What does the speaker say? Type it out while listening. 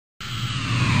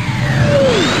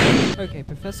Okay,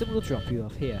 Professor, we'll drop you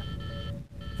off here.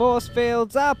 Force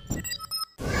fields up!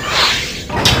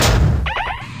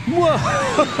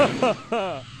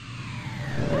 Whoa!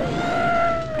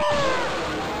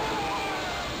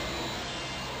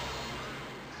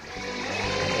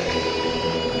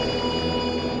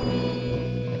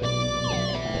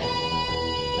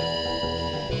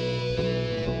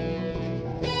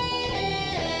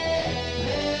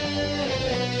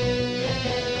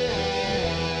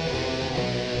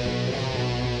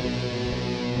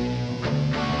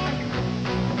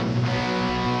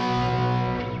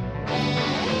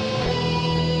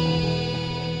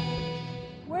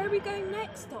 Where are we going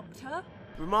next, Doctor?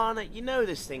 Romana, you know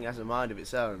this thing has a mind of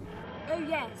its own. Oh,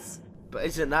 yes. But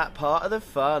isn't that part of the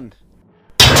fun?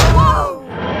 Whoa!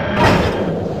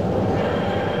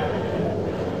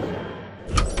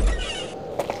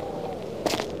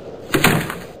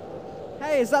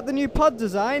 Hey, is that the new pod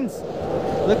designs?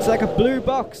 Looks like a blue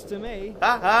box to me.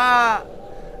 Ha ha!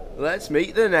 Let's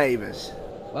meet the neighbours.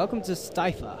 Welcome to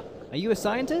Stifler. Are you a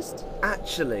scientist?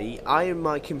 Actually, I and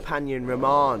my companion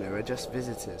Romana are just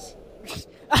visitors.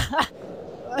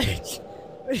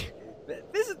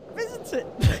 Visitor!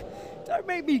 Don't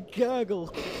make me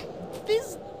gurgle.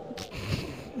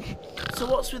 So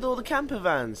what's with all the camper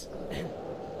vans?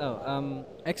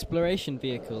 Exploration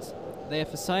vehicles. They are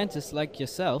for scientists like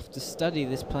yourself to study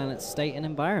this planet's state and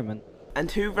environment. And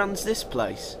who runs this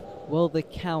place? Well, the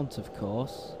Count, of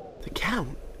course. The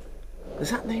Count?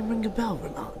 Does that name ring a bell,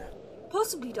 Romana?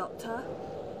 Possibly, Doctor.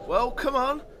 Well, come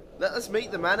on. Let us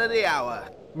meet the man of the hour.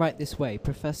 Right this way,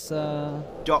 Professor...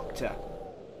 Doctor.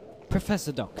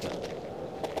 Professor Doctor.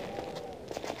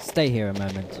 Stay here a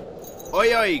moment.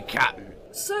 Oi oi, Captain.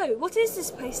 So, what is this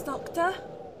place, Doctor?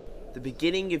 The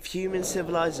beginning of human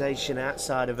civilization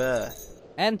outside of Earth.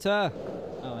 Enter!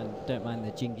 Oh, and don't mind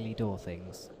the jingly door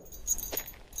things.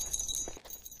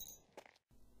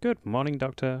 Good morning,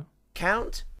 Doctor.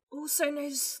 Count? Also known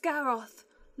as Jagaroth,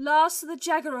 last of the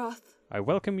Jagaroth. I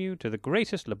welcome you to the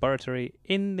greatest laboratory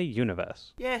in the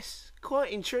universe. Yes, quite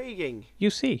intriguing. You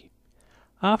see,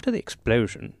 after the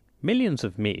explosion, millions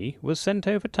of me was sent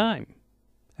over time.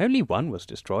 Only one was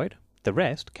destroyed. The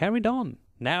rest carried on.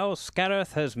 Now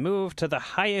Jagaroth has moved to the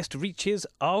highest reaches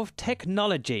of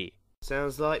technology.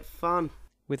 Sounds like fun.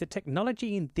 With the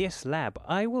technology in this lab,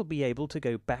 I will be able to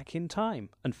go back in time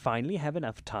and finally have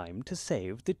enough time to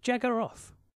save the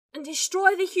Jagaroth. And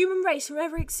destroy the human race from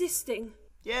ever existing.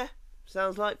 Yeah,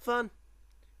 sounds like fun.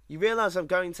 You realise I'm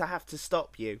going to have to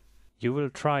stop you. You will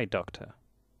try, Doctor.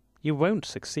 You won't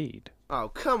succeed. Oh,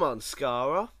 come on,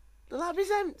 Scara. The lab is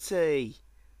empty.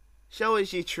 Show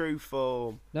us your true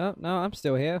form. No, I'm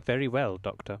still here. Very well,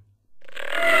 Doctor.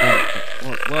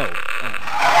 Whoa.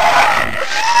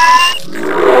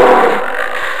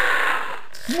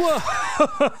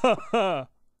 Whoa!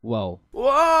 Whoa.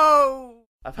 Whoa!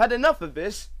 I've had enough of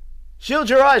this. Shield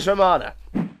your eyes, Romana.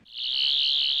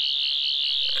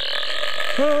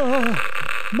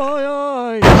 My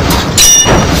eyes!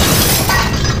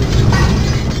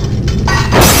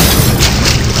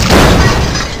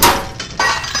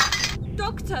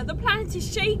 Doctor, the planet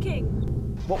is shaking.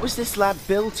 What was this lab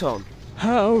built on?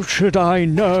 How should I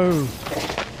know?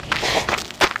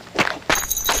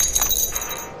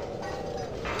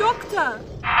 Doctor!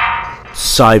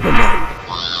 Cybermen.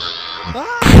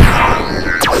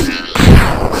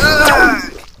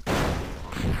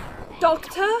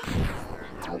 Doctor?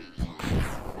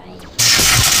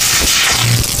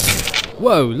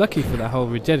 Whoa, lucky for that whole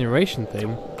regeneration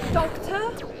thing.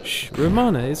 Doctor? Shh,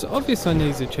 Romana, it's obvious I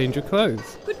need to change your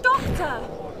clothes. But Doctor!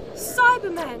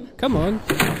 Cybermen! Come on.